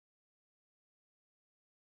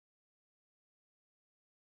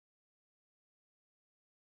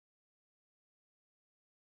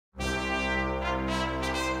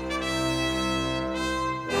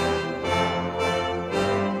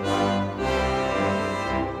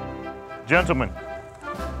Gentlemen,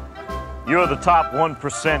 you're the top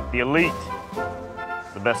 1%, the elite,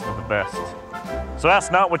 the best of the best. So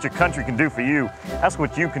ask not what your country can do for you, ask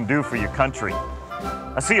what you can do for your country.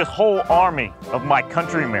 I see a whole army of my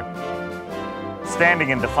countrymen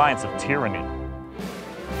standing in defiance of tyranny.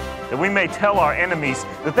 That we may tell our enemies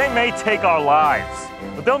that they may take our lives,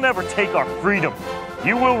 but they'll never take our freedom.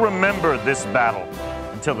 You will remember this battle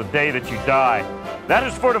until the day that you die. That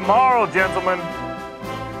is for tomorrow, gentlemen.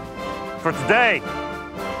 For today,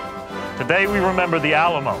 we remember the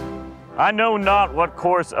Alamo. I know not what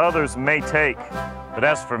course others may take, but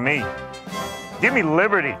as for me, give me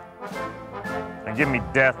liberty and give me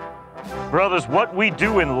death. Brothers, what we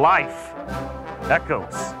do in life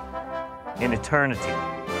echoes in eternity.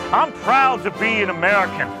 I'm proud to be an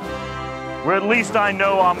American, where at least I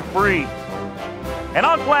know I'm free. And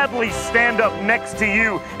I'll gladly stand up next to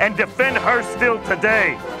you and defend her still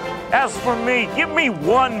today. As for me, give me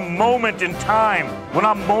one moment in time when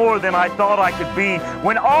I'm more than I thought I could be,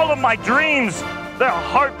 when all of my dreams, they're a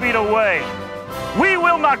heartbeat away. We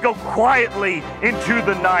will not go quietly into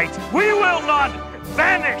the night. We will not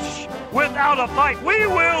vanish without a fight. We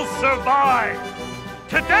will survive.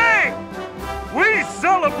 Today, we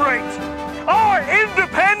celebrate our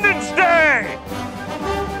Independence Day.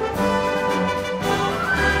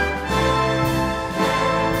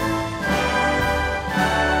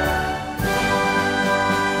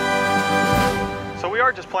 So we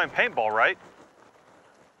are just playing paintball, right?